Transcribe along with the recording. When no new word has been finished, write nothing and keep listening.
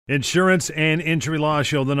Insurance and Injury Law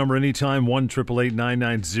Show. The number anytime,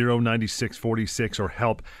 1-888-990-9646 or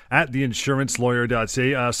help at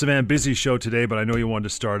theinsurancelawyer.ca. Savannah, busy show today, but I know you wanted to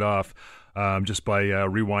start off just by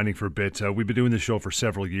rewinding for a bit. We've been doing this show for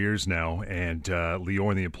several years now, and Lior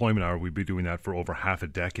and the Employment Hour, we've been doing that for over half a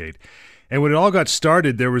decade. And when it all got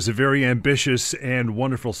started, there was a very ambitious and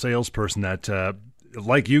wonderful salesperson that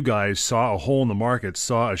like you guys, saw a hole in the market,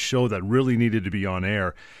 saw a show that really needed to be on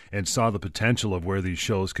air, and saw the potential of where these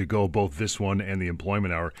shows could go, both this one and the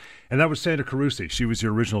Employment Hour. And that was Sandra Carusi. She was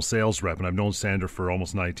your original sales rep, and I've known Sandra for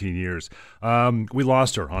almost 19 years. We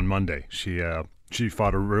lost her on Monday. She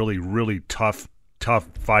fought a really, really tough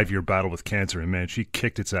 5-year battle with cancer, and man, she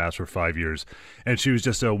kicked its ass for 5 years. And she was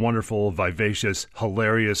just a wonderful, vivacious,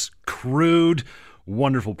 hilarious, crude,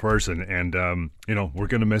 wonderful person, and we're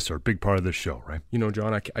going to miss her. Big part of this show, right?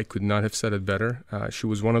 John, I could not have said it better. She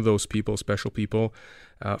was one of those people, special people,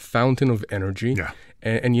 fountain of energy. Yeah.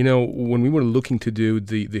 And when we were looking to do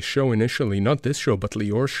the show initially, not this show, but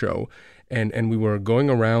Lior's show, and we were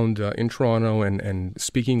going around in Toronto and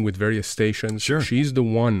speaking with various stations. Sure. She's the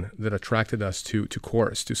one that attracted us to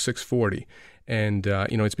Chorus, to 640. And,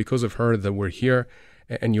 it's because of her that we're here.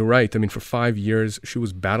 And you're right. I mean, for 5 years, she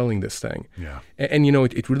was battling this thing. Yeah. And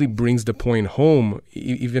it really brings the point home,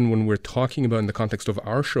 even when we're talking about in the context of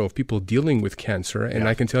our show, of people dealing with cancer. And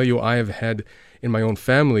I can tell you, I have had, in my own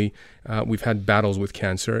family, we've had battles with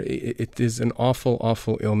cancer. It is an awful,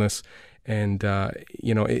 awful illness. And,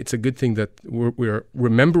 it's a good thing that we're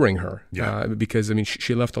remembering her because,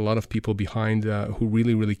 she left a lot of people behind who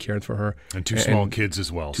really, really cared for her. And two small kids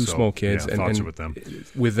as well. Small kids. Yeah, thoughts are with them.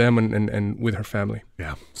 With them and with her family.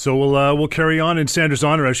 Yeah. So we'll carry on in Sandra's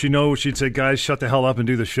honor. As you know, she'd say, guys, shut the hell up and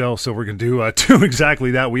do the show. So we're going to do exactly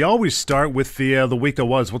that. We always start with the week that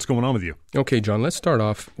was. What's going on with you? Okay, John, let's start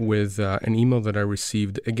off with an email that I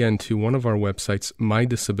received, again, to one of our websites,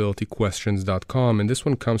 mydisabilityquestions.com. And this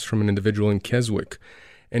one comes from an individual in Keswick.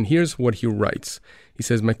 And here's what he writes. He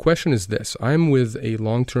says, my question is this. I'm with a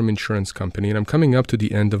long-term insurance company, and I'm coming up to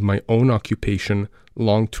the end of my own occupation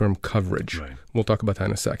long-term coverage. Right. We'll talk about that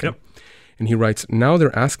in a second. Yep. And he writes, now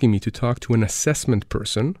they're asking me to talk to an assessment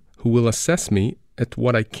person who will assess me at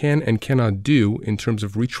what I can and cannot do in terms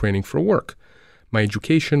of retraining for work. My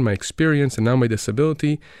education, my experience, and now my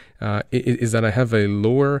disability is that I have a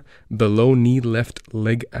lower below-knee left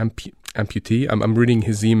leg amputee. I'm reading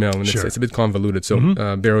his email, and Sure. it's a bit convoluted, so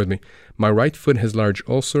bear with me. My right foot has large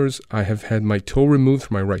ulcers. I have had my toe removed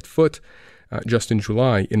from my right foot just in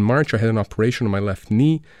July. In March, I had an operation on my left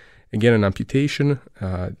knee, again, an amputation,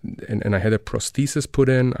 and I had a prosthesis put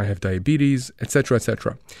in. I have diabetes, etc.,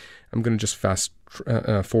 etc. I'm going to just fast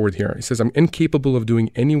forward here. He says, I'm incapable of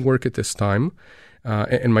doing any work at this time,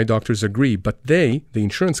 and my doctors agree. But the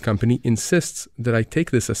insurance company, insists that I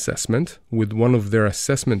take this assessment with one of their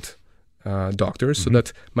assessment doctors so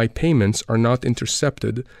that my payments are not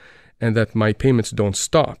intercepted and that my payments don't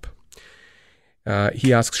stop.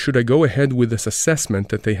 He asks, should I go ahead with this assessment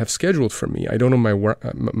that they have scheduled for me? I don't know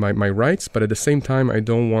my rights, but at the same time, I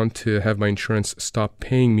don't want to have my insurance stop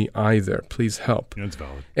paying me either. Please help. Yeah, it's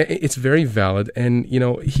valid. It's very valid. And,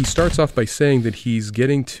 he starts off by saying that he's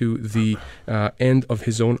getting to the end of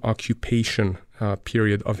his own occupation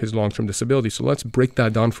period of his long-term disability. So let's break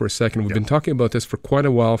that down for a second. We've been talking about this for quite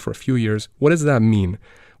a while, for a few years. What does that mean?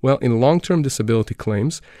 Well, in long-term disability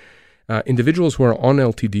claims, individuals who are on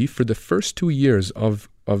LTD, for the first 2 years of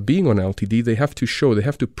being on LTD, they have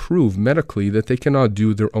to prove medically that they cannot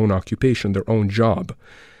do their own occupation, their own job.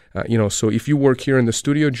 So if you work here in the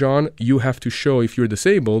studio, John, you have to show, if you're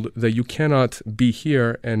disabled, that you cannot be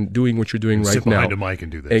here and doing what you're doing right now. Sit behind a mic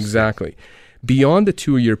and do this. Exactly. Beyond the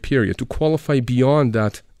 2-year period, to qualify beyond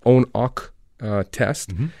that own OC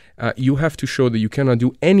test, you have to show that you cannot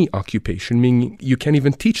do any occupation, meaning you can't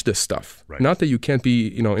even teach this stuff. Right. Not that you can't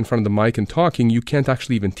be, in front of the mic and talking. You can't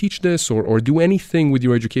actually even teach this or do anything with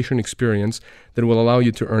your education experience that will allow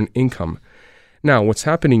you to earn income. Now, what's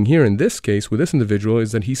happening here in this case with this individual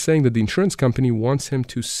is that he's saying that the insurance company wants him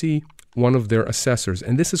to see one of their assessors,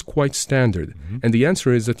 and this is quite standard. And the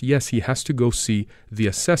answer is that, yes, he has to go see the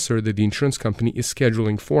assessor that the insurance company is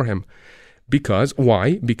scheduling for him.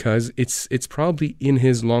 Why? Because it's probably in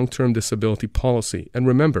his long-term disability policy. And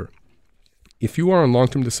remember, if you are on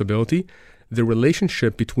long-term disability, the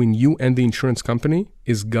relationship between you and the insurance company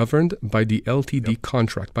is governed by the LTD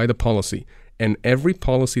contract, by the policy. And every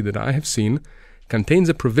policy that I have seen contains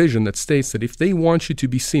a provision that states that if they want you to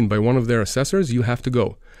be seen by one of their assessors, you have to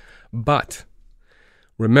go. But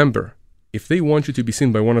remember, if they want you to be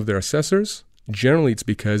seen by one of their assessors, generally it's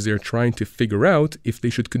because they're trying to figure out if they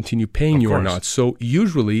should continue paying you or not. So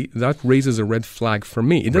usually that raises a red flag for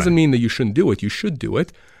me. It doesn't mean that you shouldn't do it. You should do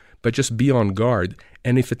it. but just be on guard.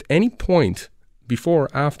 And if at any point before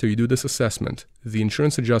or after you do this assessment, the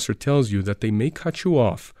insurance adjuster tells you that they may cut you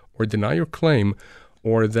off or deny your claim,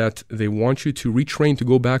 or that they want you to retrain to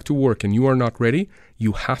go back to work and you are not ready,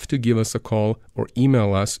 you have to give us a call or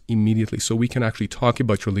email us immediately so we can actually talk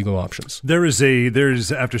about your legal options.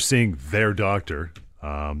 There's after seeing their doctor,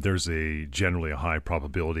 there's generally a high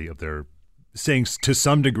probability of their saying to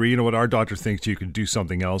some degree, you know what, our doctor thinks you can do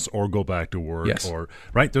something else or go back to work. Yes. Or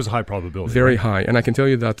right? There's a high probability. Very right? high. And I can tell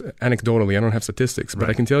you that anecdotally, I don't have statistics, but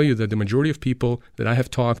I can tell you that the majority of people that I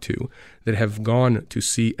have talked to that have gone to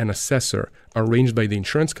see an assessor arranged by the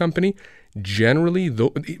insurance company, generally,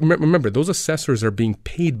 remember, those assessors are being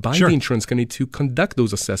paid by the insurance company to conduct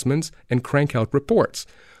those assessments and crank out reports.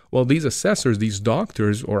 Well, these assessors, these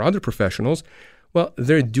doctors or other professionals, well,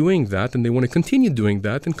 they're doing that and they want to continue doing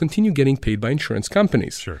that and continue getting paid by insurance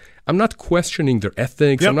companies. Sure. I'm not questioning their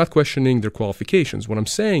ethics. Yep. I'm not questioning their qualifications. What I'm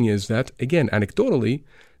saying is that, again, anecdotally,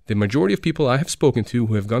 the majority of people I have spoken to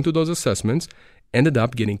who have gone to those assessments ended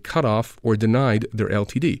up getting cut off or denied their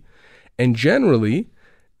LTD. And generally,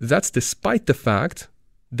 that's despite the fact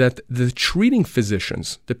that the treating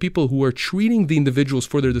physicians, the people who are treating the individuals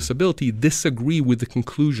for their disability, disagree with the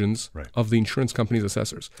conclusions of the insurance company's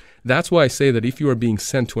assessors. That's why I say that if you are being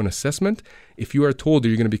sent to an assessment, if you are told that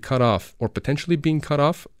you're going to be cut off or potentially being cut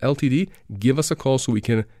off LTD, give us a call so we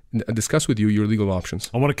can discuss with you your legal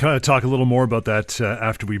options. I want to kind of talk a little more about that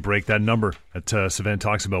after we break. That number that Sivan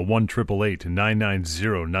talks about,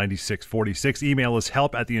 1-888-990-9646. Email us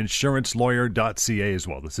help@theinsurancelawyer.ca as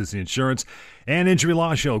well. This is the Insurance and Injury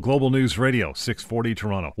Law Show, Global News Radio, 640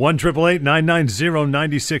 Toronto.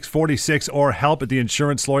 1-888-990-9646 or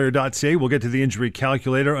help@theinsurancelawyer.ca. We'll get to the Injury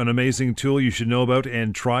Calculator, an amazing tool you should know about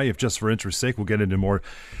and try if just for interest's sake. We'll get into more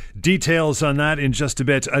details on that in just a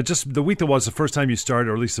bit. Just the week that was the first time you started,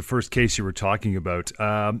 or at least the first case you were talking about,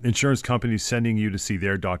 insurance companies sending you to see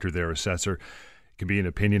their doctor, their assessor. It can be an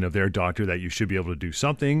opinion of their doctor that you should be able to do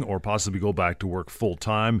something or possibly go back to work full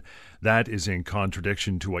time. That is in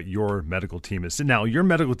contradiction to what your medical team is. Now, your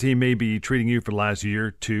medical team may be treating you for the last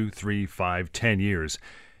year, 2, 3, 5, 10 years,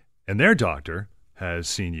 and their doctor has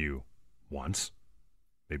seen you once,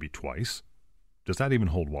 maybe twice. Does that even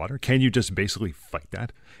hold water? Can you just basically fight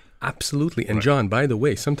that? Absolutely. And John, by the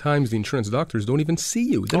way, sometimes the insurance doctors don't even see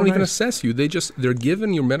you. They don't even assess you. They're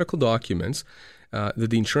given your medical documents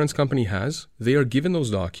that the insurance company has. They are given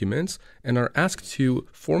those documents and are asked to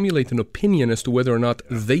formulate an opinion as to whether or not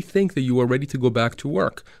they think that you are ready to go back to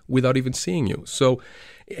work without even seeing you. So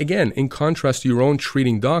again, in contrast to your own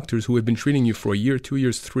treating doctors who have been treating you for a year, 2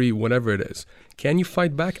 years, 3, whatever it is, can you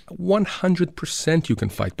fight back? 100% you can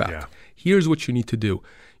fight back. Yeah. Here's what you need to do.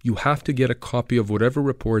 You have to get a copy of whatever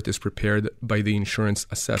report is prepared by the insurance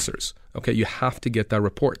assessors. Okay, you have to get that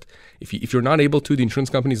report. If you're not able to, the insurance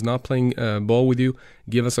company is not playing ball with you,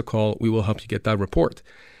 give us a call. We will help you get that report.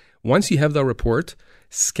 Once you have that report,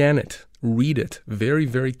 scan it, read it very,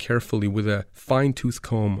 very carefully with a fine-tooth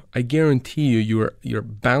comb. I guarantee you're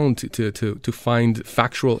bound to find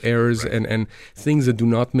factual errors and things that do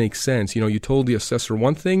not make sense. You know, you told the assessor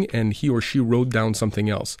one thing and he or she wrote down something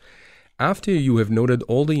else. After you have noted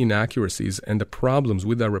all the inaccuracies and the problems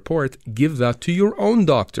with that report, give that to your own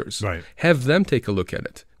doctors. Right. Have them take a look at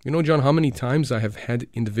it. You know, John, how many times I have had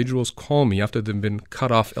individuals call me after they've been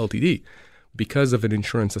cut off LTD because of an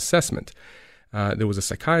insurance assessment. There was a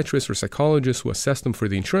psychiatrist or psychologist who assessed them for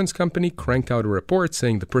the insurance company, cranked out a report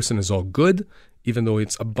saying the person is all good, even though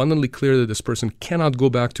it's abundantly clear that this person cannot go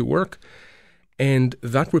back to work. And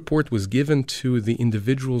that report was given to the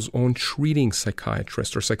individual's own treating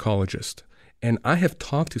psychiatrist or psychologist. And I have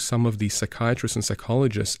talked to some of these psychiatrists and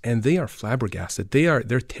psychologists, and they are flabbergasted. They're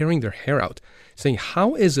tearing their hair out, saying,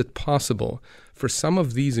 how is it possible for some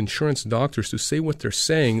of these insurance doctors to say what they're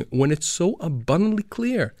saying when it's so abundantly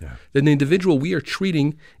clear that the individual we are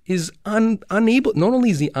treating is unable, not only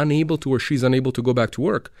is he unable to or she's unable to go back to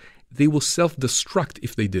work, they will self-destruct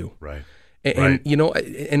if they do. Right. And you know,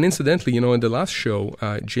 and incidentally, you know, in the last show,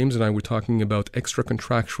 James and I were talking about extra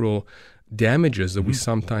contractual damages that we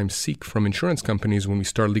sometimes seek from insurance companies when we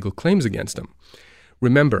start legal claims against them.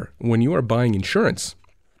 Remember, when you are buying insurance,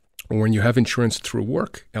 or when you have insurance through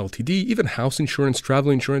work, LTD, even house insurance, travel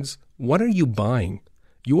insurance, what are you buying?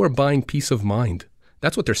 You are buying peace of mind.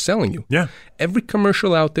 That's what they're selling you. Yeah. Every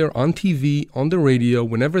commercial out there on TV, on the radio,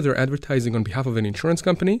 whenever they're advertising on behalf of an insurance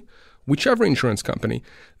company, whichever insurance company,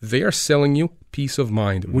 they are selling you peace of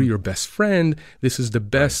mind. We're your best friend. This is the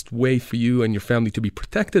best way for you and your family to be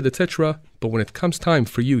protected, etc. But when it comes time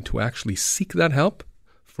for you to actually seek that help,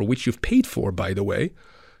 for which you've paid for, by the way,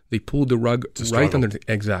 they pull the rug right under.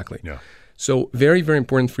 Exactly. Yeah. So very, very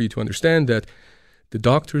important for you to understand that The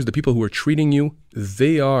doctors, the people who are treating you,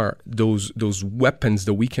 they are those weapons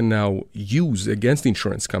that we can now use against the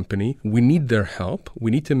insurance company. We need their help. We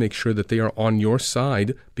need to make sure that they are on your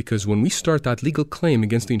side, because when we start that legal claim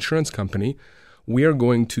against the insurance company, we are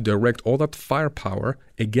going to direct all that firepower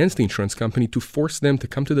against the insurance company to force them to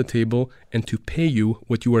come to the table and to pay you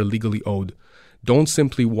what you are legally owed. Don't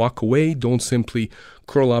simply walk away. Don't simply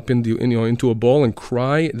curl up into a ball and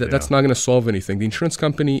cry. That's not going to solve anything. The insurance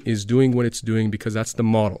company is doing what it's doing because that's the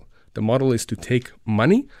model. The model is to take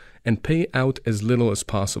money and pay out as little as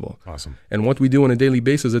possible. Awesome. And what we do on a daily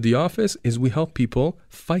basis at the office is we help people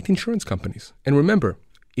fight insurance companies. And remember,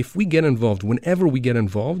 if we get involved, whenever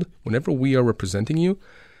we are representing you,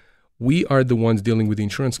 we are the ones dealing with the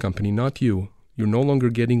insurance company, not you. You're no longer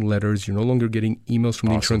getting letters. You're no longer getting emails from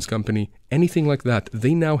the insurance company, anything like that.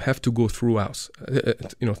 They now have to go through us,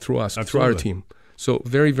 through our team. So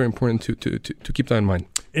very, very important to keep that in mind.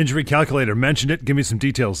 Injury Calculator, mention it. Give me some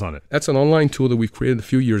details on it. That's an online tool that we've created a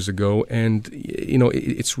few years ago, and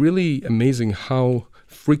it's really amazing how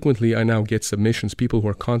frequently I now get submissions, people who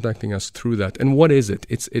are contacting us through that. And what is it?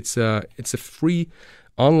 It's a free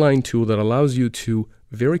online tool that allows you to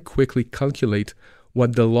very quickly calculate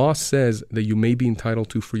what the law says that you may be entitled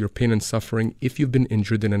to for your pain and suffering if you've been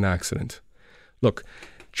injured in an accident. Look,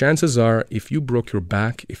 chances are if you broke your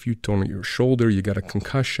back, if you torn your shoulder, you got a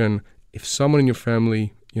concussion, if someone in your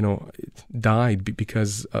family, died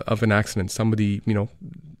because of an accident, somebody,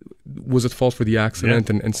 was at fault for the accident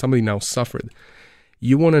and somebody now suffered.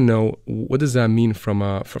 You want to know, what does that mean from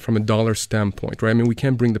a dollar standpoint, right? I mean, we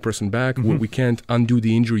can't bring the person back. Mm-hmm. We can't undo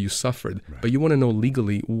the injury you suffered. Right. But you want to know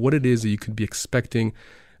legally what it is that you could be expecting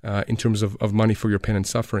in terms of money for your pain and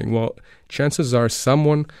suffering. Well, chances are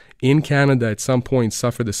someone in Canada at some point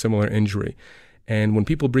suffered a similar injury. And when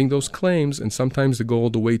people bring those claims, and sometimes they go all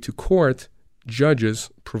the way to court, judges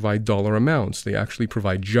provide dollar amounts. They actually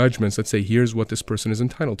provide judgments that say, here's what this person is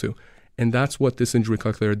entitled to. And that's what this injury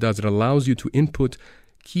calculator does. It allows you to input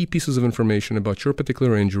key pieces of information about your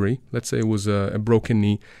particular injury. Let's say it was a broken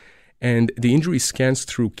knee. And the injury scans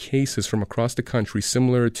through cases from across the country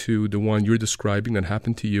similar to the one you're describing that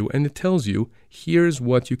happened to you. And it tells you, here's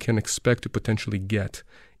what you can expect to potentially get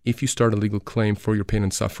if you start a legal claim for your pain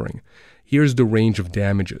and suffering. Here's the range of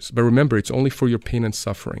damages. But remember, it's only for your pain and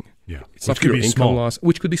suffering. Yeah, it's not for your income loss,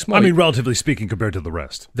 which could be small. I mean, relatively speaking, compared to the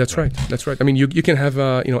rest. That's right. That's right. I mean, you can have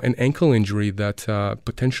an ankle injury that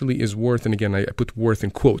potentially is worth, and again, I put worth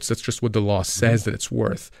in quotes. That's just what the law says that it's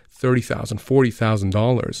worth, $30,000,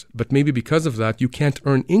 $40,000. But maybe because of that, you can't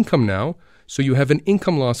earn income now, so you have an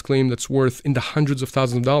income loss claim that's worth in the hundreds of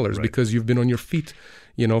thousands of dollars because you've been on your feet,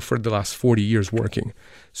 for the last 40 years working.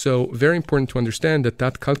 So very important to understand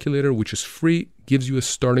that calculator, which is free, gives you a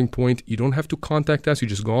starting point. You don't have to contact us. You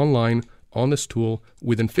just go online on this tool.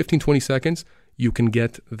 Within 15, 20 seconds, you can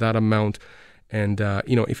get that amount. And,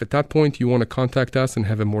 if at that point you want to contact us and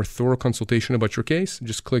have a more thorough consultation about your case,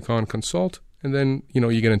 just click on consult. And then,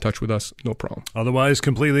 you get in touch with us, no problem. Otherwise,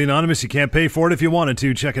 completely anonymous. You can't pay for it if you wanted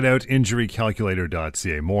to. Check it out,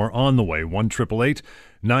 injurycalculator.ca. More on the way.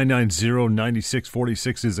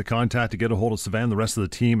 1-888-990-9646 is the contact to get a hold of Sivan, the rest of the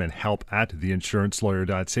team, and help at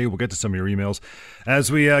theinsurancelawyer.ca. We'll get to some of your emails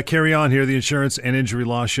as we carry on here. The Insurance and Injury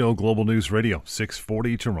Law Show, Global News Radio,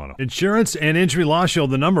 640 Toronto. Insurance and Injury Law Show,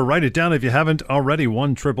 the number, write it down if you haven't already,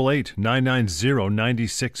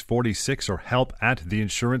 1-888-990-9646 or help at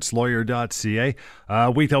theinsurancelawyer.ca.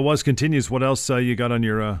 Week that was continues. What else you got on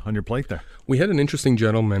your plate there? We had an interesting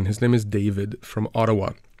gentleman. His name is David from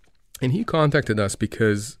Ottawa. And he contacted us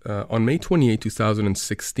because on May 28,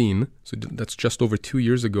 2016, so that's just over 2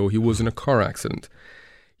 years ago, he was in a car accident.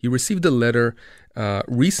 He received a letter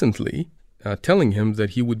recently telling him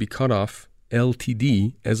that he would be cut off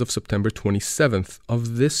LTD as of September 27th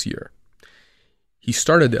of this year. He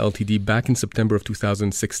started the LTD back in September of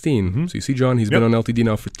 2016. Mm-hmm. So you see, John, he's been on LTD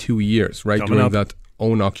now for 2 years, right? During that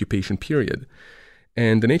own occupation period.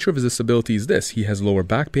 And the nature of his disability is this. He has lower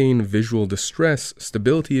back pain, visual distress,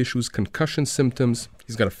 stability issues, concussion symptoms.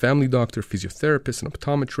 He's got a family doctor, physiotherapist, an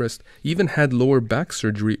optometrist. He even had lower back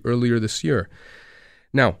surgery earlier this year.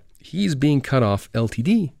 Now, he's being cut off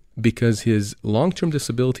LTD because his long-term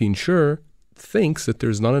disability insurer thinks that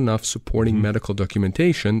there's not enough supporting medical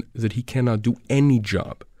documentation, that he cannot do any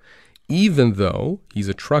job, even though he's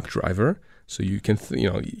a truck driver. So you can,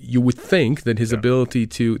 you would think that his ability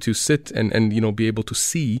to sit and be able to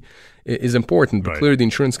see is important, but clearly the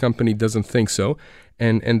insurance company doesn't think so,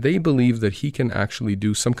 and they believe that he can actually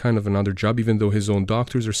do some kind of another job, even though his own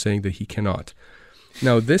doctors are saying that he cannot.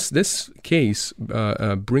 Now, this case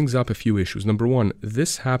brings up a few issues. Number one,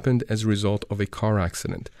 this happened as a result of a car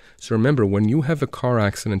accident. So remember, when you have a car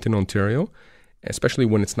accident in Ontario, especially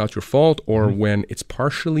when it's not your fault or when it's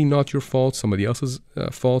partially not your fault, somebody else's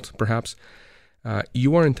fault perhaps,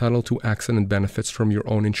 you are entitled to accident benefits from your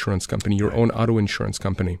own insurance company, your own auto insurance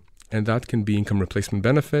company. And that can be income replacement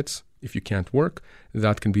benefits if you can't work.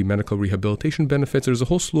 That can be medical rehabilitation benefits. There's a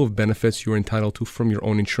whole slew of benefits you're entitled to from your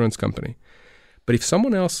own insurance company. But if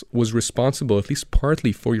someone else was responsible, at least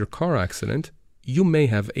partly, for your car accident, you may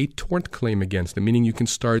have a tort claim against them, meaning you can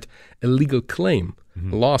start a legal claim,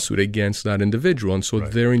 lawsuit against that individual. And so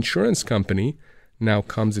their insurance company now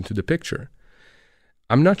comes into the picture.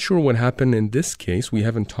 I'm not sure what happened in this case. We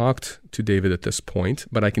haven't talked to David at this point,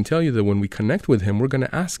 but I can tell you that when we connect with him, we're going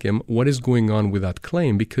to ask him what is going on with that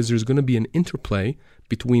claim, because there's going to be an interplay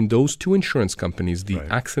between those two insurance companies, the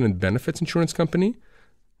accident benefits insurance company,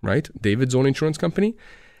 right? David's own insurance company,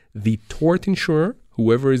 the tort insurer,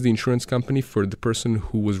 whoever is the insurance company for the person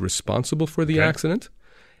who was responsible for the accident,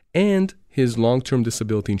 and his long-term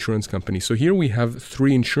disability insurance company. So here we have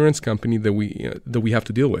three insurance companies that we have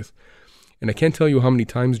to deal with. And I can't tell you how many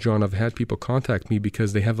times, John, I've had people contact me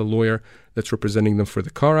because they have a lawyer that's representing them for the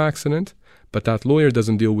car accident, but that lawyer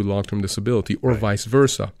doesn't deal with long-term disability, or vice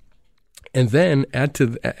versa. And then add to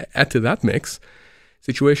that mix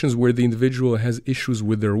situations where the individual has issues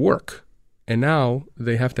with their work. And now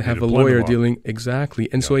they have to have a lawyer dealing exactly.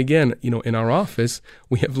 And so again, in our office,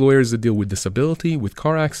 we have lawyers that deal with disability, with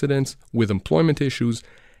car accidents, with employment issues,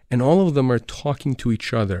 and all of them are talking to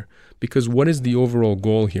each other. Because what is the overall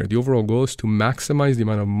goal here? The overall goal is to maximize the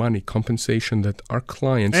amount of money, compensation that our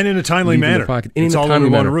clients... And in a timely manner. It's all under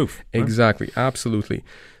one roof. Right? Exactly. Absolutely.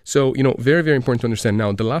 So, very, very important to understand.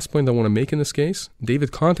 Now, the last point I want to make in this case,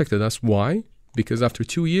 David contacted us. Why? Because after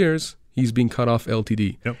 2 years, he's being cut off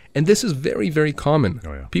LTD. Yep. And this is very, very common.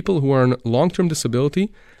 People who are on long-term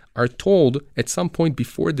disability are told at some point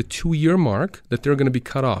before the 2-year mark that they're going to be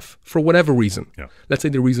cut off for whatever reason. Yeah. Let's say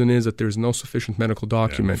the reason is that there's no sufficient medical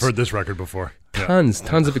documents. I've heard this record before. Tons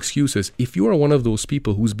of excuses. If you are one of those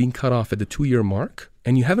people who's being cut off at the 2-year mark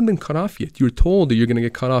and you haven't been cut off yet, you're told that you're going to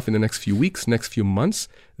get cut off in the next few weeks, next few months,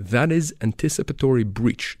 that is anticipatory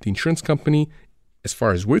breach. The insurance company, as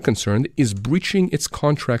far as we're concerned, is breaching its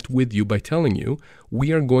contract with you by telling you,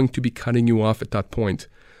 we are going to be cutting you off at that point.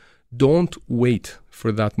 Don't wait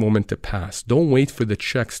for that moment to pass. Don't wait for the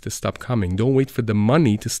checks to stop coming. Don't wait for the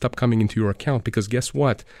money to stop coming into your account, because guess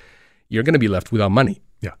what? You're going to be left without money.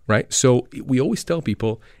 Yeah. Right? So we always tell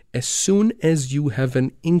people, as soon as you have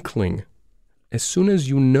an inkling, as soon as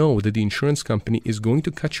you know that the insurance company is going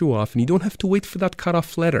to cut you off, and you don't have to wait for that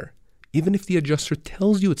cutoff letter, even if the adjuster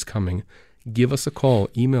tells you it's coming, give us a call,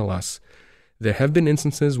 email us. There have been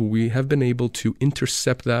instances where we have been able to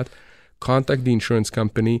intercept that, contact the insurance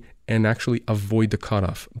company, and actually avoid the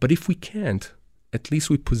cutoff. But if we can't, at least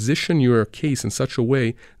we position your case in such a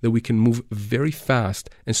way that we can move very fast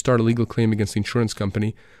and start a legal claim against the insurance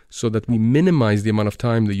company so that we minimize the amount of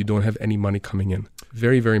time that you don't have any money coming in.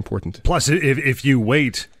 Very, very important. Plus, if you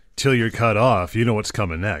wait till you're cut off, you know what's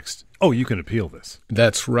coming next. Oh, you can appeal this.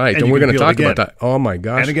 That's right. And we're going to talk about that. Oh, my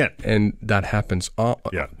gosh. And again. And that happens.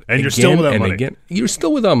 And you're still without money. Again. You're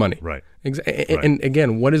still without money. Right. And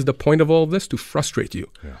again, what is the point of all of this? To frustrate you,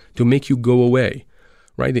 to make you go away.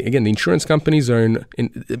 Right? Again, the insurance companies are in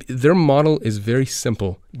their model is very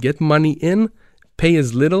simple. Get money in, pay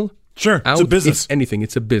as little. Sure, out, it's a business. If anything,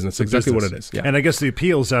 it's a business. It's exactly what it is. Yeah. And I guess the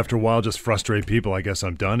appeals after a while just frustrate people. I guess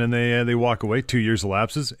I'm done, and they walk away. 2 years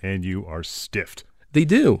elapses, and you are stiffed. They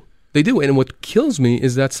do. And what kills me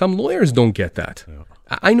is that some lawyers don't get that. Yeah.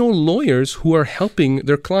 I know lawyers who are helping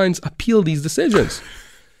their clients appeal these decisions.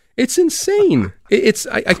 It's insane.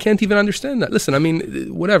 I can't even understand that. Listen, I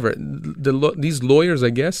mean, whatever. These lawyers, I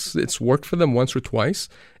guess, it's worked for them once or twice.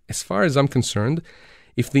 As far as I'm concerned,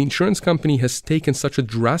 if the insurance company has taken such a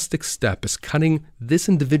drastic step as cutting this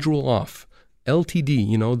individual off,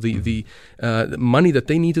 LTD, the money that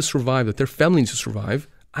they need to survive, that their family needs to survive,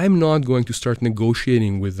 I'm not going to start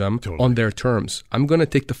negotiating with them on their terms. I'm going to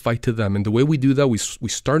take the fight to them. And the way we do that, we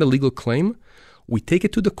start a legal claim. We take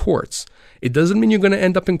it to the courts. It doesn't mean you're going to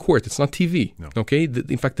end up in court. It's not TV. No. Okay?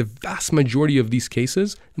 In fact, the vast majority of these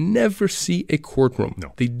cases never see a courtroom.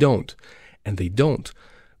 No. They don't. And they don't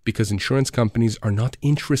because insurance companies are not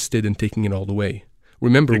interested in taking it all the way.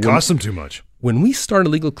 Remember, it costs them too much. When we start a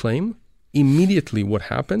legal claim, immediately what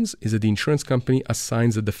happens is that the insurance company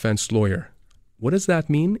assigns a defense lawyer. What does that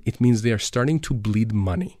mean? It means they are starting to bleed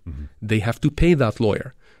money. Mm-hmm. They have to pay that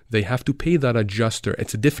lawyer. They have to pay that adjuster.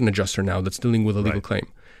 It's a different adjuster now that's dealing with a legal claim.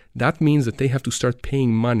 that means that they have to start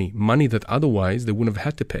paying money that otherwise they wouldn't have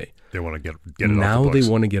had to pay. They want to get it now off the books.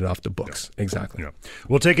 They want to get it off the books. Yeah. Exactly. Yeah.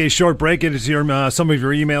 We'll take a short break. It is some of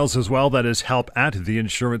your emails as well. That is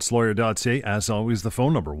help@theinsurancelawyer.ca. As always, the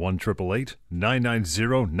phone number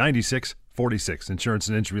 1-888-990-9646. Insurance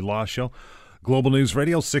and Injury Law Show. Global News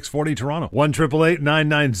Radio, 640 Toronto.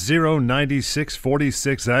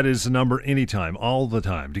 1-888-990-9646. That is the number anytime, all the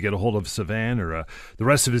time, to get a hold of Sivan or the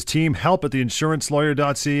rest of his team.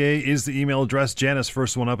 Help@theinsurancelawyer.ca is the email address. Janice,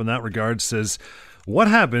 first one up in that regard, says, what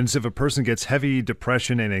happens if a person gets heavy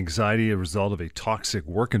depression and anxiety as a result of a toxic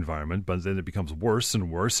work environment, but then it becomes worse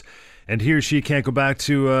and worse, and he or she can't go back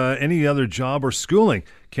to any other job or schooling?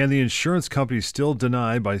 Can the insurance company still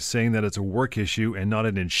deny by saying that it's a work issue and not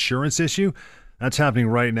an insurance issue? That's happening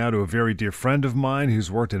right now to a very dear friend of mine who's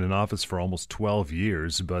worked in an office for almost 12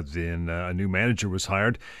 years, but then a new manager was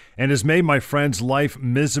hired and has made my friend's life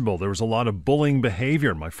miserable. There was a lot of bullying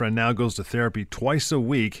behavior. My friend now goes to therapy twice a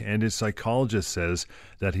week, and his psychologist says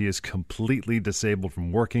that he is completely disabled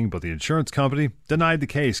from working, but the insurance company denied the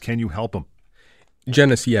case. Can you help him?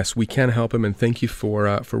 Janice, yes, we can help him, and thank you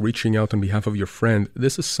for reaching out on behalf of your friend.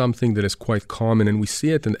 This is something that is quite common, and we see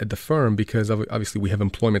it at the firm because obviously we have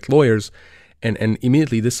employment lawyers. And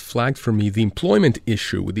immediately this flagged for me the employment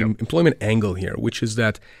issue, the employment angle here, which is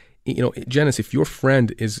that, Janice, if your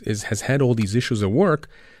friend has had all these issues at work,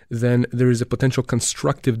 then there is a potential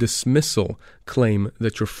constructive dismissal claim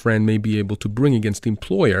that your friend may be able to bring against the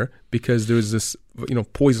employer because there is this,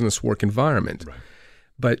 poisonous work environment. Right.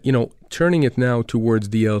 But, turning it now towards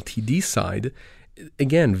the LTD side,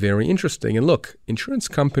 again, very interesting. And look, insurance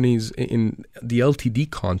companies in the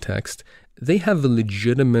LTD context, they have a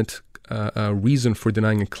legitimate reason for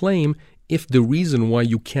denying a claim if the reason why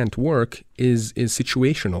you can't work is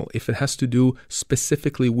situational, if it has to do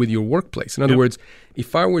specifically with your workplace. In other words,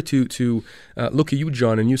 if I were to look at you,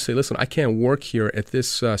 John, and you say, listen, I can't work here at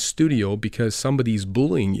this studio because somebody's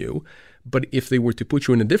bullying you, but if they were to put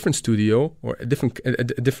you in a different studio or a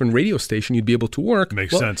different radio station, you'd be able to work.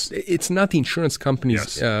 Makes sense. It's not the insurance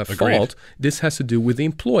company's fault. This has to do with the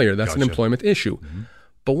employer. That's an employment issue. Mm-hmm.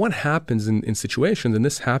 But what happens in situations, and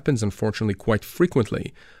this happens unfortunately quite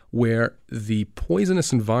frequently, where the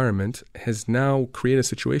poisonous environment has now created a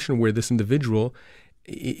situation where this individual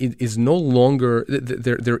is no longer,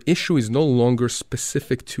 their issue is no longer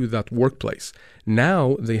specific to that workplace.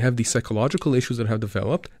 Now they have these psychological issues that have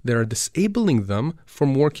developed that are disabling them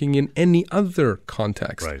from working in any other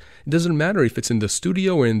context. Right. It doesn't matter if it's in the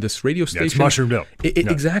studio or in this radio station. It's mushroomed up.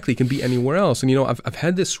 Exactly. It can be anywhere else. And, I've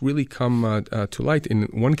had this really come to light. In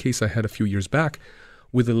one case I had a few years back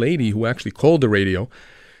with a lady who actually called the radio,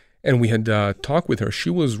 and we had talked with her. She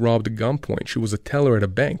was robbed at gunpoint. She was a teller at a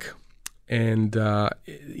bank. And,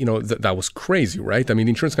 that was crazy, right? I mean,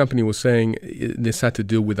 the insurance company was saying this had to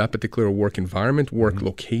do with that particular work environment, work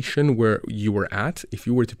location where you were at. If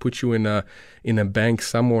you were to put you in a bank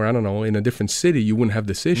somewhere, I don't know, in a different city, you wouldn't have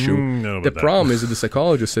this issue. The problem is that the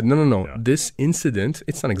psychologist said, no. Yeah. This incident,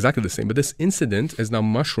 it's not exactly the same, but this incident is now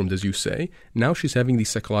mushroomed, as you say. Now she's having these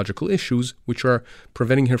psychological issues, which are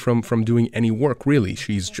preventing her from doing any work, really.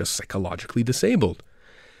 She's just psychologically disabled.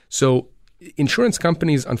 So insurance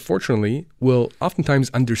companies, unfortunately, will oftentimes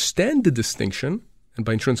understand the distinction, and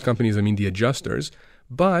by insurance companies, I mean the adjusters,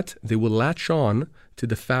 but they will latch on to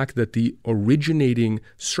the fact that the originating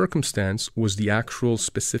circumstance was the actual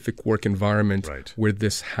specific work environment where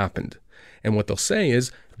this happened. And what they'll say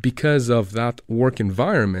is, because of that work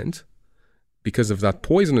environment, because of that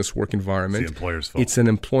poisonous work environment, it's the employer's fault. It's an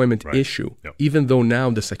employment issue. Yep. Even though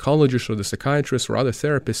now the psychologist or the psychiatrist or other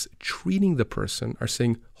therapists treating the person are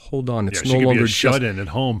saying, hold on, it's no longer just shut-in at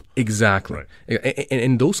home. Exactly. Right. And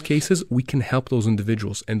in those cases, we can help those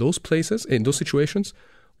individuals. In those places, in those situations,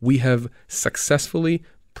 we have successfully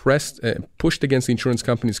pushed against the insurance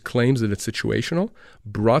company's claims that it's situational,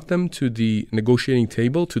 brought them to the negotiating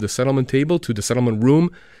table, to the settlement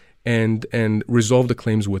room, and resolve the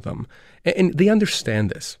claims with them. And they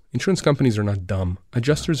understand this. Insurance companies are not dumb.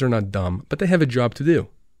 Adjusters are not dumb, but they have a job to do.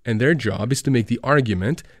 And their job is to make the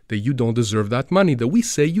argument that you don't deserve that money that we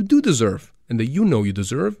say you do deserve, and that you know you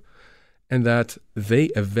deserve, and that they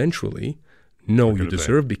eventually know you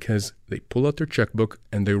deserve because they pull out their checkbook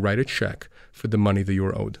and they write a check for the money that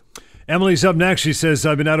you're owed. Emily's up next. She says,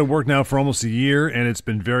 I've been out of work now for almost a year, and it's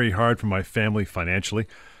been very hard for my family financially.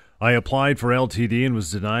 I applied for LTD and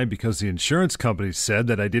was denied because the insurance company said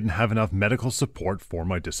that I didn't have enough medical support for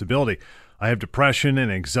my disability. I have depression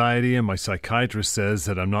and anxiety, and my psychiatrist says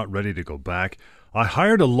that I'm not ready to go back. I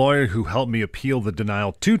hired a lawyer who helped me appeal the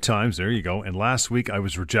denial 2 times, there you go, and last week I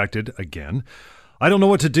was rejected again. I don't know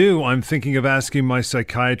what to do. I'm thinking of asking my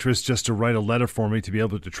psychiatrist just to write a letter for me to be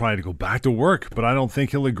able to try to go back to work, but I don't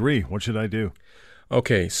think he'll agree. What should I do?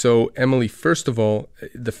 Okay, so Emily, first of all,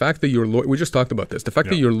 the fact that your lawyer, we just talked about this, the fact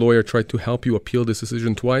that your lawyer tried to help you appeal this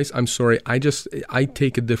decision twice, I'm sorry, I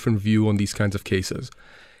take a different view on these kinds of cases.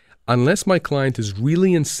 Unless my client is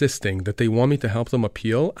really insisting that they want me to help them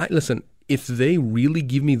appeal, listen, if they really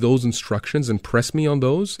give me those instructions and press me on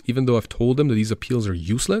those, even though I've told them that these appeals are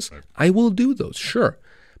useless, I will do those, sure.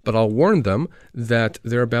 But I'll warn them that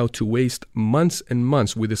they're about to waste months and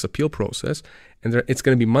months with this appeal process, and it's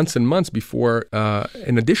going to be months and months before,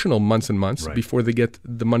 an additional months and months before they get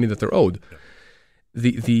the money that they're owed.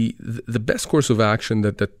 The best course of action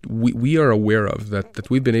that we are aware of, that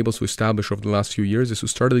we've been able to establish over the last few years, is to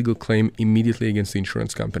start a legal claim immediately against the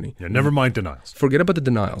insurance company. Yeah, never mind denials. Forget about the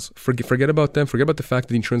denials. Forget about them. Forget about the fact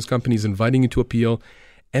that the insurance company is inviting you to appeal.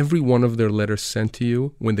 Every one of their letters sent to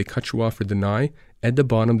you, when they cut you off or deny, at the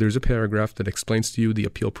bottom there's a paragraph that explains to you the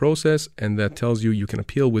appeal process and that tells you can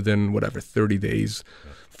appeal within 30 days,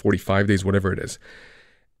 45 days, whatever it is.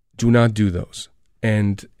 Do not do those.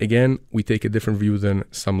 And again, we take a different view than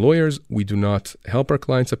some lawyers. We do not help our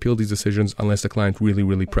clients appeal these decisions unless the client really,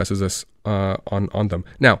 really presses us on them.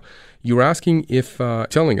 Now, you were asking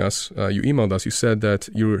telling us, you emailed us, you said that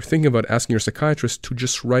you were thinking about asking your psychiatrist to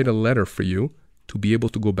just write a letter for you to be able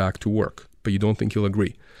to go back to work, but you don't think he'll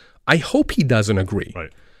agree. I hope he doesn't agree.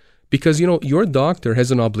 Right. Because, your doctor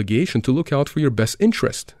has an obligation to look out for your best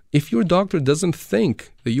interest. If your doctor doesn't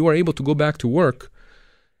think that you are able to go back to work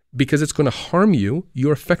because it's going to harm you,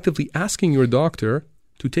 you're effectively asking your doctor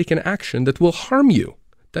to take an action that will harm you.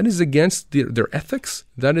 That is against their ethics.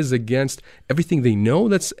 That is against everything they know.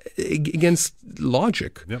 That's against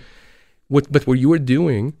logic. Yep. But what you are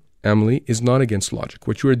doing, Emily, is not against logic.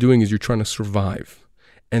 What you are doing is you're trying to survive.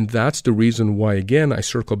 And that's the reason why, again, I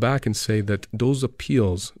circle back and say that those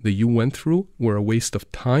appeals that you went through were a waste of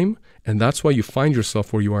time, and that's why you find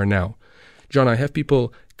yourself where you are now. John, I have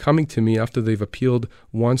people coming to me after they've appealed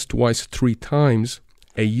once, twice, 3 times.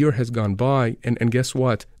 A year has gone by, and guess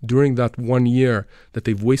what? During that 1 year that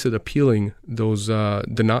they've wasted appealing those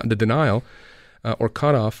the denial or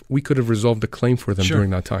cutoff, we could have resolved the claim for them during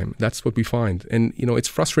that time. That's what we find. And, it's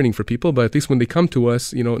frustrating for people, but at least when they come to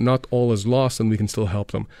us, not all is lost and we can still help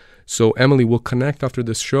them. So, Emily, we'll connect after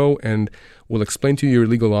this show and we'll explain to you your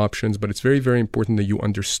legal options, but it's very, very important that you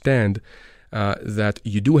understand that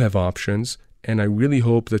you do have options, and I really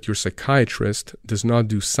hope that your psychiatrist does not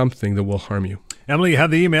do something that will harm you. Emily, you have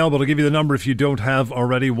the email, but I'll give you the number if you don't have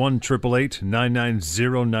already,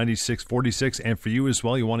 1-888-990-9646. And for you as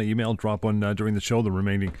well, you want to email, drop one during the show, the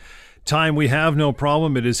remaining time we have, no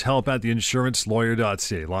problem. It is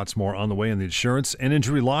help@theinsurancelawyer.ca. Lots more on the way in the Insurance and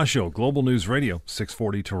Injury Law Show. Global News Radio,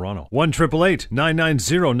 640 Toronto.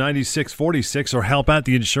 1-888-990-9646 or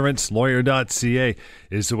help@theinsurancelawyer.ca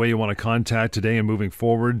is the way you want to contact today and moving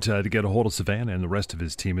forward to get a hold of Savannah and the rest of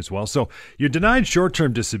his team as well. So you're denied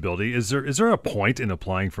short-term disability. Is there a point in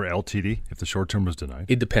applying for LTD if the short-term was denied?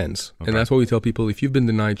 It depends. Okay. And that's what we tell people. If you've been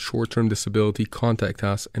denied short-term disability, contact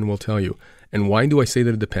us and we'll tell you. And why do I say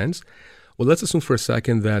that it depends? Well, let's assume for a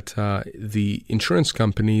second that the insurance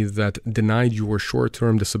company that denied your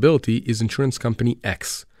short-term disability is insurance company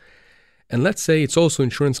X. And let's say it's also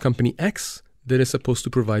insurance company X that is supposed to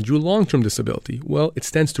provide you long-term disability. Well, it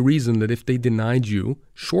stands to reason that if they denied you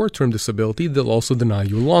short-term disability, they'll also deny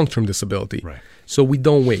you long-term disability. Right. So we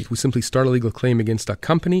don't wait. We simply start a legal claim against that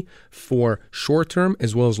company for short-term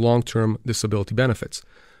as well as long-term disability benefits.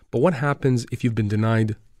 But what happens if you've been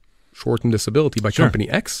denied short-term disability by company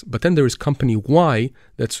X, but then there is company Y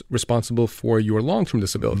that's responsible for your long-term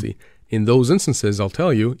disability? Mm-hmm. In those instances, I'll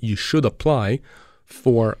tell you, you should apply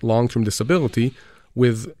for long-term disability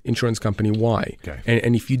with insurance company Y. Okay.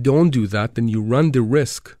 And if you don't do that, then you run the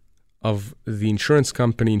risk of the insurance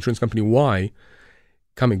company Y,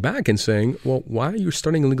 coming back and saying, well, why are you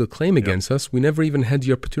starting a legal claim against us? We never even had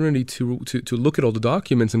the opportunity to look at all the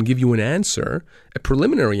documents and give you an answer, a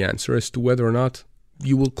preliminary answer as to whether or not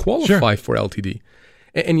you will qualify for LTD.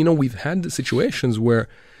 And we've had the situations where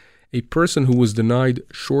a person who was denied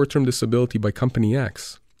short-term disability by company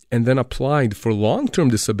X and then applied for long-term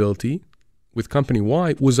disability with company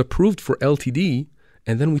Y was approved for LTD,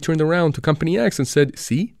 and then we turned around to company X and said,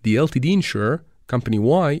 see, the LTD insurer, company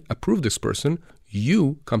Y, approved this person.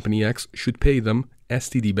 You, company X, should pay them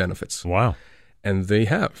STD benefits. Wow. And they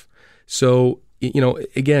have. So,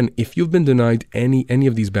 again, if you've been denied any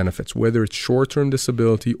of these benefits, whether it's short-term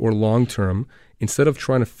disability or long-term, Instead of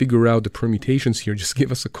trying to figure out the permutations here, just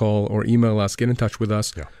give us a call or email us, get in touch with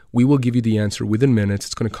us. Yeah. We will give you the answer within minutes.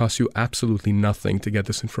 It's going to cost you absolutely nothing to get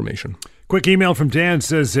this information. Quick email from Dan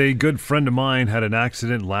says, a good friend of mine had an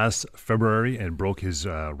accident last February and broke his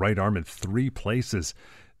right arm in 3 places.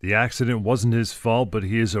 The accident wasn't his fault, but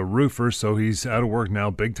he is a roofer, so he's out of work now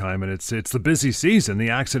big time, and it's the busy season. The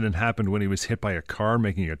accident happened when he was hit by a car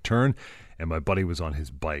making a turn, and my buddy was on his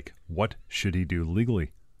bike. What should he do legally?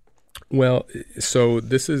 Well, so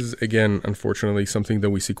this is, again, unfortunately, something that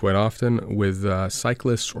we see quite often with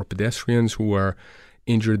cyclists or pedestrians who are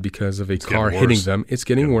injured because of a car hitting them. It's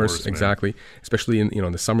getting worse, exactly. Especially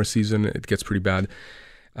in the summer season, it gets pretty bad.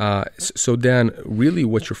 So Dan, really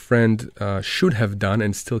what your friend should have done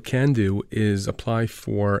and still can do is apply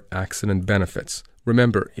for accident benefits.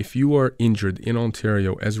 Remember, if you are injured in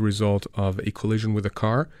Ontario as a result of a collision with a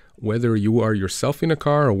car, whether you are yourself in a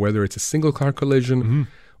car or whether it's a single car collision,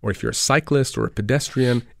 or if you're a cyclist or a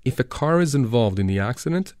pedestrian, if a car is involved in the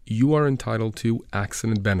accident, you are entitled to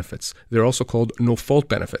accident benefits. They're also called no-fault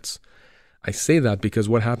benefits. I say that because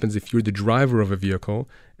what happens if you're the driver of a vehicle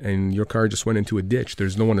and your car just went into a ditch,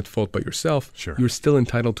 there's no one at fault but yourself, Sure. You're still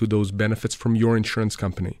entitled to those benefits from your insurance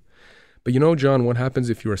company. But John, what happens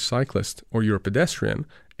if you're a cyclist or you're a pedestrian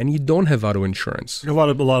and you don't have auto insurance? A lot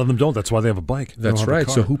of them don't. That's why they have a bike. That's right.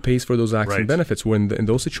 So who pays for those accident Right. benefits? When in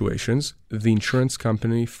those situations, the insurance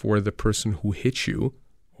company for the person who hit you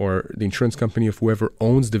or the insurance company of whoever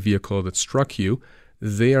owns the vehicle that struck you,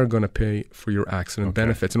 they are going to pay for your accident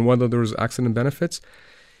benefits. And what are those accident benefits?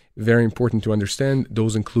 Very important to understand.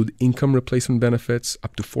 Those include income replacement benefits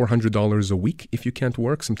up to $400 a week if you can't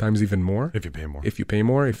work, sometimes even more. If you pay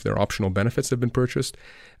more. If there are optional benefits that have been purchased.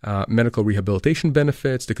 Medical rehabilitation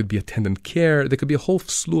benefits. There could be attendant care. There could be a whole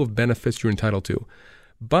slew of benefits you're entitled to.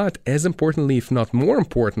 But as importantly, if not more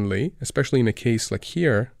importantly, especially in a case like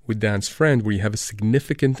here with Dan's friend where you have a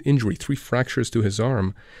significant injury, 3 fractures to his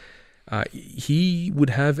arm, he would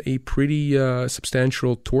have a pretty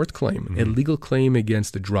substantial tort claim, a legal claim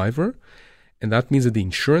against the driver. And that means that the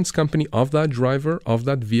insurance company of that driver, of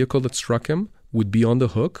that vehicle that struck him, would be on the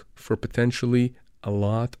hook for potentially a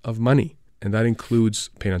lot of money. And that includes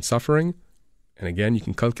pain and suffering. And again, you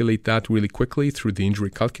can calculate that really quickly through the injury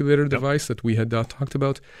calculator device that we had talked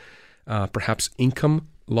about. Perhaps income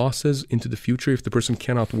losses into the future if the person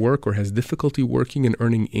cannot work or has difficulty working and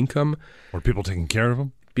earning income. Or people taking care of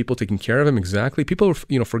them. People taking care of him, exactly. People,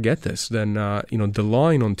 forget this. Then, the law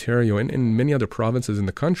in Ontario and in many other provinces in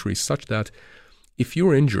the country is such that if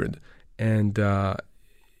you're injured and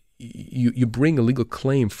you bring a legal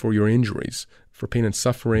claim for your injuries, for pain and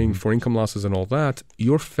suffering, for income losses and all that,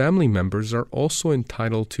 your family members are also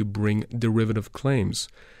entitled to bring derivative claims.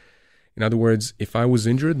 In other words, if I was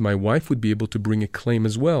injured, my wife would be able to bring a claim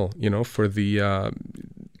as well, for the...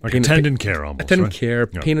 Like attendant care almost, Attendant right? care,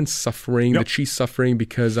 Yep. pain and suffering that she's suffering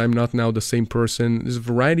because I'm not now the same person. There's a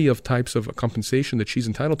variety of types of compensation that she's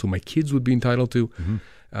entitled to. My kids would be entitled to,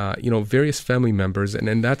 various family members.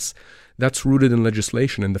 And that's rooted in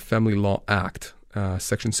legislation in the Family Law Act,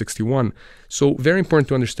 Section 61. So very important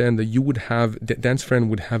to understand that you would have, Dan's friend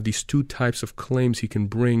would have these 2 types of claims he can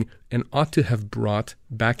bring and ought to have brought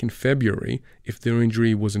back in February if their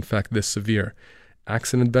injury was in fact this severe.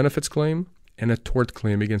 Accident benefits claim and a tort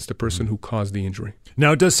claim against the person who caused the injury.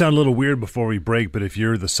 Now, it does sound a little weird before we break, but if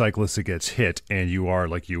you're the cyclist that gets hit and you are,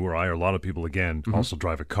 like you or I or a lot of people, again, also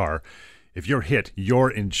drive a car, if you're hit,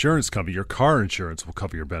 your insurance company, your car insurance will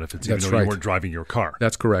cover your benefits even though you weren't driving your car.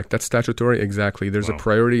 That's correct. That's statutory. Exactly. There's a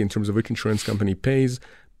priority in terms of which insurance company pays.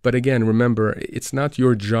 But again, remember, it's not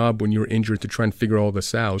your job when you're injured to try and figure all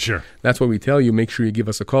this out. Sure. That's why we tell you, make sure you give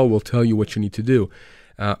us a call. We'll tell you what you need to do.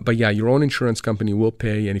 But yeah, your own insurance company will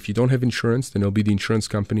pay. And if you don't have insurance, then it'll be the insurance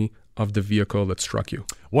company of the vehicle that struck you.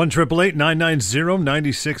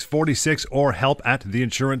 1-888-990-9646 or help at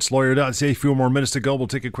theinsurancelawyer.ca. A few more minutes to go. We'll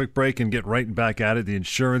take a quick break and get right back at it. The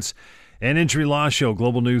Insurance and Injury Law Show,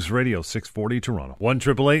 Global News Radio, 640 Toronto.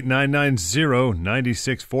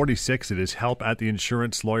 1-888-990-9646. It is help at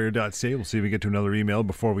theinsurancelawyer.ca. We'll see if we get to another email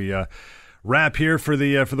before we wrap here for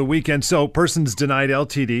the weekend. So, person's denied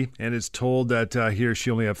LTD and is told that he or she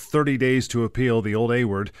only have 30 days to appeal, the old A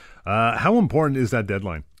word. How important is that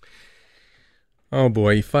deadline? Oh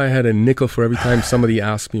boy, if I had a nickel for every time somebody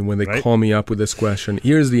asks me when they call me up with this question,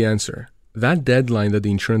 here's the answer. That deadline that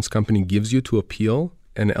the insurance company gives you to appeal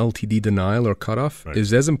an LTD denial or cutoff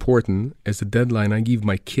is as important as the deadline I give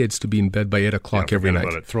my kids to be in bed by 8 o'clock every night.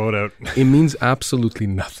 About it. Throw it out. It means absolutely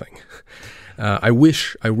nothing. I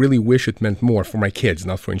really wish it meant more for my kids,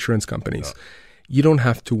 not for insurance companies. No. You don't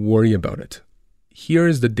have to worry about it. Here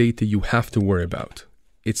is the date that you have to worry about.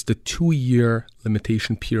 It's the 2-year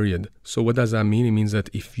limitation period. So what does that mean? It means that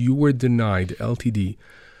if you were denied LTD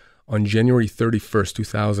on January 31st,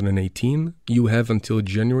 2018, you have until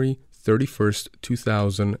January 31st,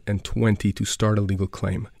 2020 to start a legal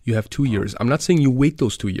claim. You have 2 years. I'm not saying you wait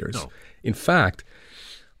those 2 years. No. In fact,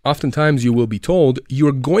 oftentimes you will be told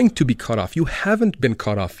you're going to be cut off. You haven't been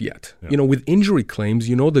cut off yet. Yeah. With injury claims,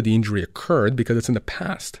 you know that the injury occurred because it's in the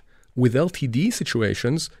past. With LTD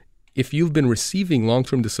situations, if you've been receiving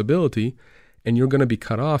long-term disability and you're going to be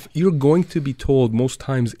cut off, you're going to be told most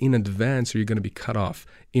times in advance you're going to be cut off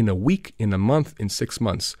in a week, in a month, in 6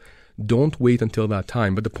 months. Don't wait until that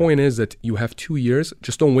time. But the point is that you have 2 years.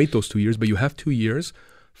 Just don't wait those 2 years, but you have 2 years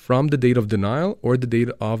from the date of denial or the date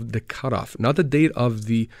of the cutoff, not the date of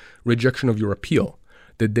the rejection of your appeal,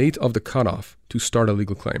 the date of the cutoff to start a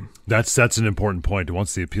legal claim. That's an important point.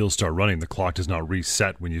 Once the appeals start running, the clock does not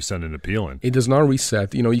reset when you send an appeal in. It does not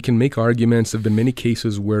reset. You can make arguments. There have been many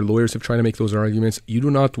cases where lawyers have tried to make those arguments. You do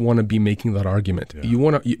not want to be making that argument. Yeah.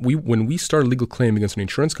 When we start a legal claim against an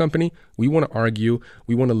insurance company, we want to argue,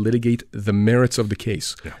 we want to litigate the merits of the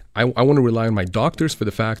case. Yeah. I want to rely on my doctors for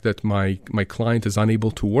the fact that my client is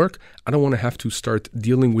unable to work. I don't want to have to start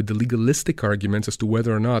dealing with the legalistic arguments as to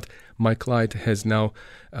whether or not my client has now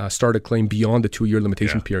started a claim beyond the 2-year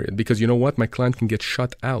limitation period. Because you know what? My client can get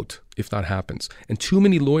shut out if that happens. And too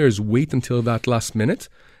many lawyers wait until that last minute.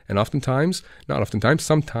 And sometimes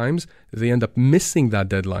they end up missing that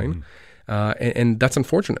deadline. And that's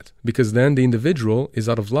unfortunate because then the individual is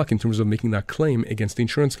out of luck in terms of making that claim against the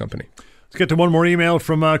insurance company. Let's get to one more email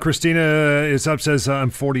from Christina. It's up, says,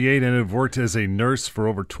 I'm 48 and have worked as a nurse for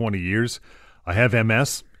over 20 years. I have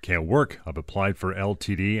MS, can't work. I've applied for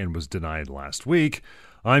LTD and was denied last week.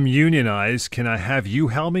 I'm unionized. Can I have you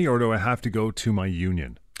help me or do I have to go to my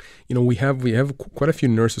union? We have quite a few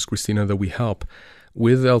nurses, Christina, that we help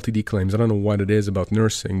with LTD claims. I don't know what it is about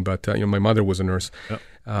nursing, but my mother was a nurse. Yep.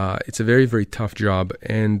 It's a very, very tough job.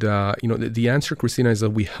 And, the answer, Christina, is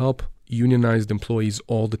that we help unionized employees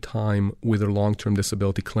all the time with their long-term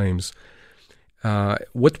disability claims.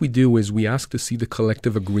 What we do is we ask to see the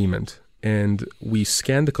collective agreement, and we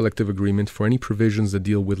scan the collective agreement for any provisions that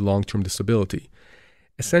deal with long-term disability.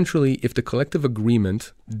 Essentially, if the collective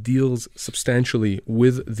agreement deals substantially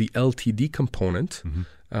with the LTD component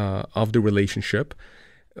of the relationship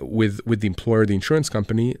with the employer, the insurance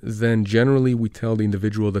company, then generally we tell the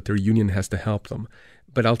individual that their union has to help them.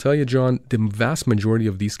 But I'll tell you, John, the vast majority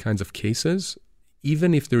of these kinds of cases,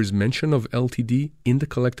 even if there's mention of LTD in the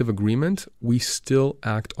collective agreement, we still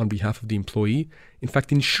act on behalf of the employee. In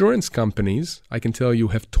fact, insurance companies, I can tell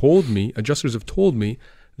you, adjusters have told me,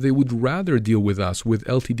 they would rather deal with us, with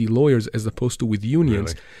LTD lawyers, as opposed to with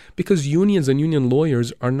unions, because unions and union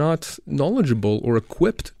lawyers are not knowledgeable or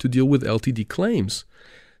equipped to deal with LTD claims.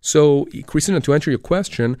 So, Christina, to answer your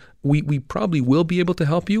question, we probably will be able to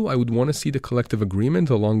help you. I would want to see the collective agreement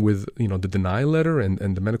along with the denial letter and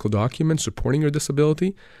the medical documents supporting your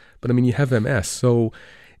disability. But you have MS, so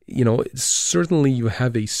certainly you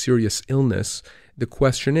have a serious illness. The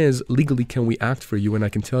question is, legally, can we act for you? And I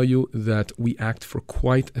can tell you that we act for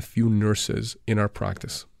quite a few nurses in our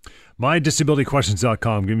practice.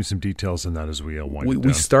 MyDisabilityQuestions.com. Give me some details on that as we wind it down.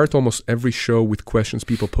 We start almost every show with questions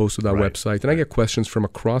people post to that website. And I get questions from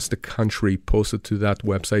across the country posted to that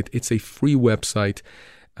website. It's a free website.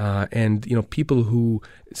 And people who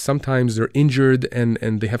sometimes they're injured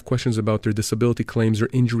and they have questions about their disability claims or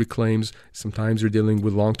injury claims. Sometimes they're dealing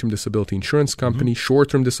with long-term disability insurance company,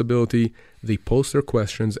 short-term disability. They post their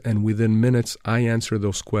questions, and within minutes, I answer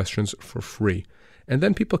those questions for free. And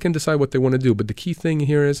then people can decide what they want to do. But the key thing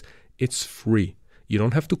here is it's free. You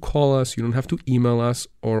don't have to call us. You don't have to email us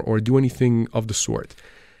or do anything of the sort.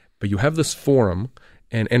 But you have this forum.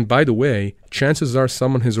 And by the way, chances are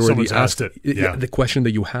someone has already asked the question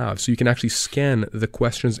that you have. So you can actually scan the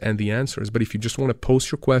questions and the answers. But if you just want to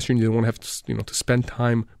post your question, you don't want to have to spend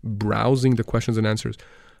time browsing the questions and answers,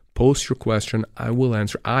 post your question. I will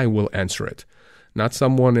answer it. Not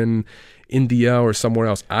someone in India or somewhere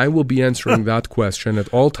else. I will be answering that question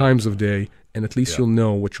at all times of day. And at least you'll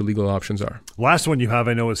know what your legal options are. Last one you have,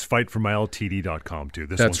 I know, is fightformyltd.com too.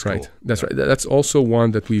 That's right. Cool. That's right. That's also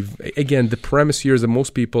one that again, the premise here is that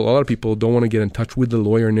a lot of people don't want to get in touch with the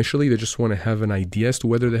lawyer initially. They just want to have an idea as to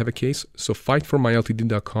whether they have a case. So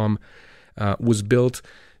fightformyltd.com was built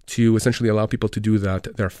to essentially allow people to do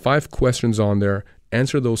that. There are 5 questions on there.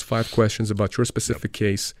 Answer those 5 questions about your specific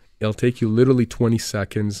case. It'll take you literally 20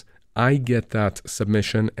 seconds. I get that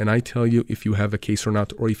submission and I tell you if you have a case or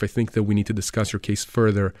not, or if I think that we need to discuss your case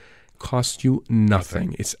further. Costs you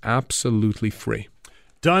nothing. It's absolutely free.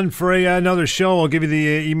 Done for another show. I'll give you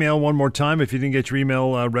the email one more time. If you didn't get your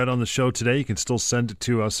email read on the show today, you can still send it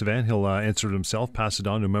to Sivan. He'll answer it himself, pass it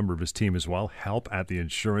on to a member of his team as well.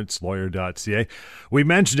 help@theinsurancelawyer.ca. We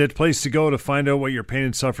mentioned it, place to go to find out what your pain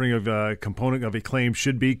and suffering of a component of a claim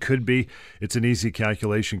should be, could be. It's an easy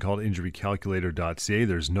calculation called injurycalculator.ca.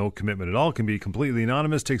 There's no commitment at all. It can be completely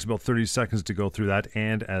anonymous. Takes about 30 seconds to go through that.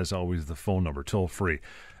 And as always, the phone number, toll free.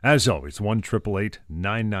 As always,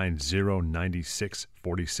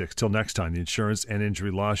 1-888-990-9646. Till next time, the Insurance and Injury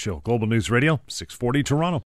Law Show. Global News Radio, 640 Toronto.